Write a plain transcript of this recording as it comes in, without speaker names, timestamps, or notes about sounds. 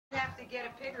get a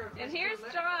picture of And here's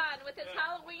John with his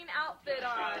Halloween outfit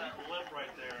on. That lip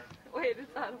right there. Wait,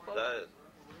 it's out of focus.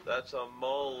 That's a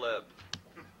mole lip.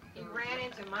 He ran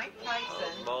into Mike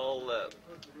Tyson. A mole lip.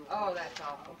 Oh, that's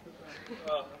awful.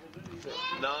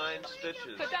 9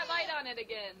 stitches. Put that light on it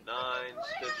again. 9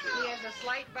 stitches. He has a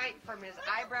slight bite from his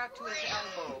eyebrow to his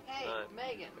elbow. Hey,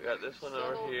 Megan. We got this one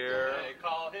over here. They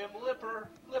call him Lipper.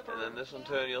 Lipper. And then this one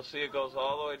too, and you'll see it goes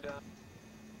all the way down.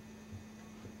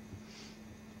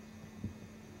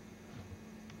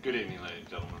 Good evening, ladies and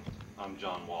gentlemen. I'm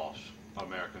John Walsh,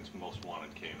 America's Most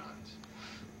Wanted Canines.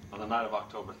 On the night of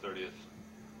October 30th,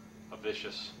 a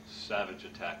vicious, savage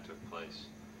attack took place.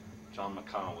 John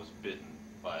McConnell was bitten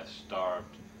by a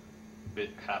starved,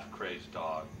 half-crazed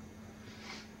dog.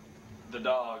 The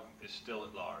dog is still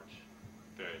at large,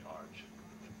 very large.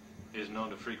 He is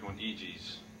known to frequent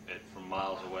EGs from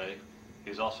miles away.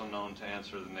 He is also known to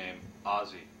answer the name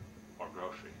Ozzy or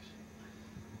groceries.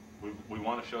 We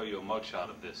want to show you a mugshot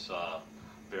of this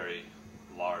very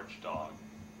large dog,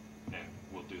 and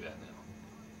we'll do that now.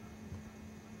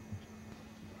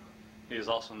 He is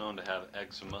also known to have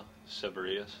eczema,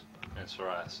 seborrheic, and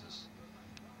psoriasis.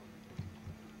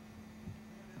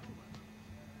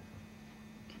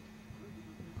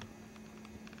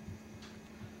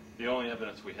 The only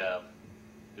evidence we have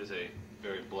is a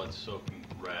very blood-soaking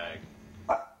rag,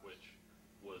 which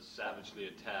was savagely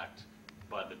attacked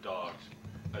by the dogs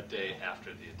a day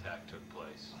after the attack took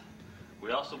place.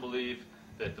 We also believe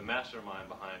that the mastermind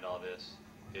behind all this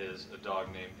is a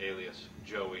dog named alias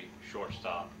Joey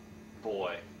Shortstop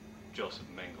Boy Joseph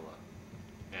Mengele,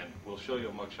 and we'll show you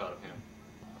a mugshot of him.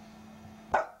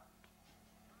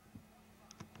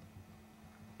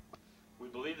 We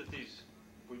believe that these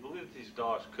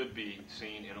dogs could be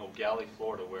seen in O'Galley,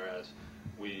 Florida, whereas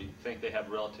we think they have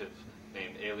relatives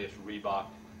named alias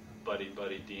Reebok, Buddy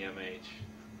Buddy DMH,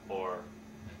 or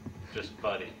just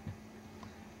Buddy.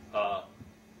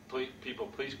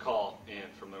 Please call in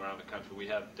from around the country. We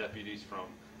have deputies from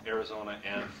Arizona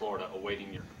and Florida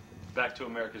awaiting you. Back to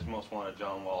America's Most Wanted,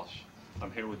 John Walsh.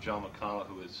 I'm here with John McConnell,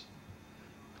 who is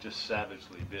just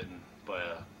savagely bitten by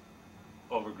a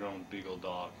overgrown beagle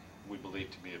dog. We believe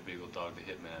to be a beagle dog, the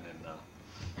hitman, and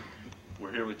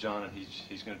we're here with John, and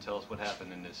he's going to tell us what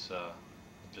happened in this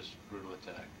just brutal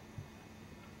attack.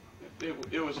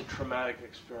 It was a traumatic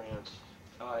experience.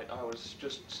 I was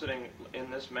just sitting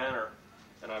in this manner,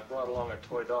 and I brought along a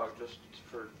toy dog just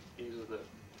for ease of the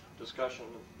discussion.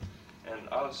 And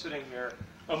I was sitting here.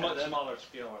 A much smaller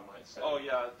scale, I might say. Oh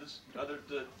yeah, the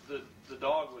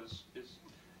dog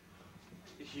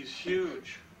he's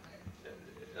huge.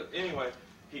 Anyway,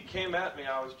 he came at me.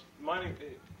 I was minding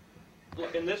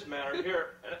in this manner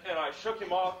here, and I shook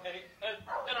him off, and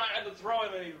I had to throw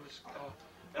him, and he was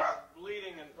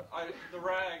bleeding, and the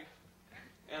rag,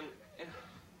 and it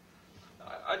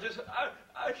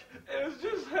was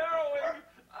just harrowing.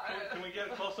 Can we get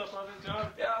a close-up of it,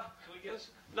 John? Yeah.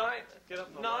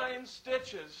 Nine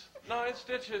stitches. 9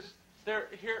 stitches. They're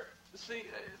here. See,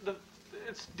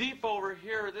 it's deep over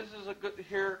here. This is a good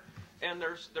here, and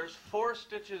there's 4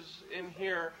 stitches in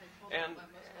here, and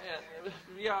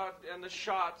the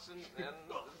shots and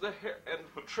the hair and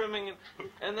trimming,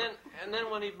 and then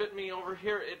when he bit me over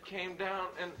here, it came down,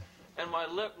 and my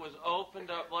lip was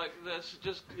opened up like this.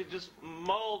 It just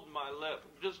mauled my lip.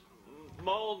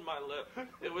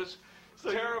 It was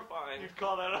terrifying. You'd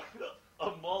call that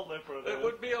a mole lipper, then. It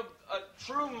would be a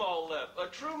true mole lip, a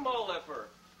true mole lipper,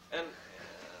 and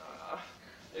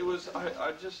it was.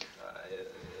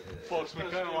 Folks, we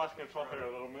kind of lost control here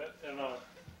a little bit, and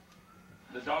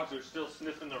the dogs are still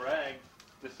sniffing the rag.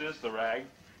 This is the rag,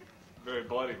 very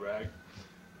bloody rag.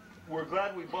 We're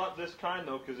glad we bought this kind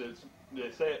though, because they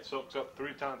say it soaks up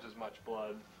 3 times as much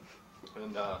blood,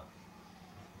 and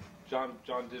John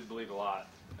did bleed a lot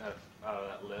out of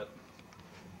that lip.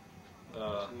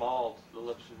 It's mauled. The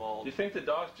lips mauled. Do you think the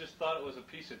dogs just thought it was a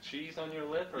piece of cheese on your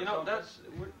lip, or something?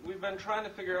 We've been trying to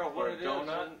figure out what it is,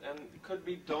 and it could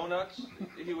be donuts.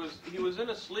 He was in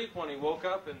a sleep when he woke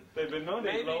up, and they've been known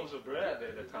to eat loaves of bread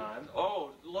at a time.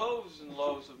 Oh, loaves and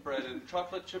loaves of bread, and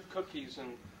chocolate chip cookies,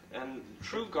 and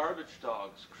true garbage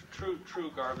dogs. True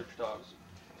garbage dogs.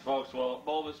 Folks, well,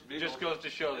 bulbous it just goes to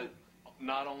show that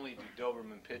not only do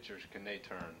Doberman pitchers can they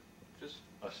turn just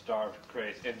a starved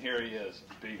craze, and here he is,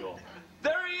 Beagle.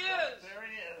 There he is! There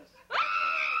he is!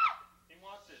 He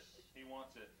wants it. He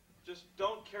wants it. Just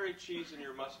don't carry cheese in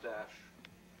your mustache.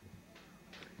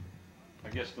 I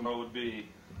guess the more would be,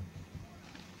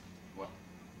 well,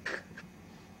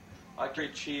 I carry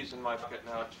cheese in my pocket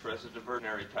now as a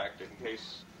diversionary tactic in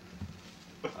case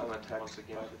I'm attacked once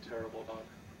again by the terrible dog.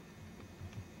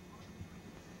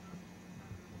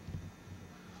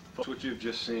 What you've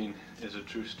just seen is a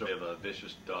true story of a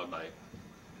vicious dog bite.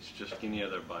 It's just like any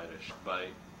other bite, a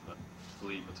bite, a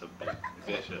flea, it's a big,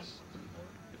 vicious.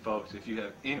 Folks, if you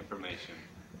have any information,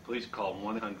 please call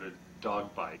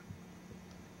 1-800-DOG-BITE.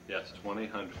 Yes, it's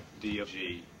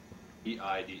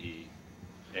 1-800-DOG-EIDE.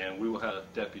 And we will have a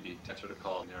deputy text her to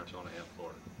call in Arizona and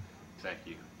Florida. Thank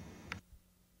you.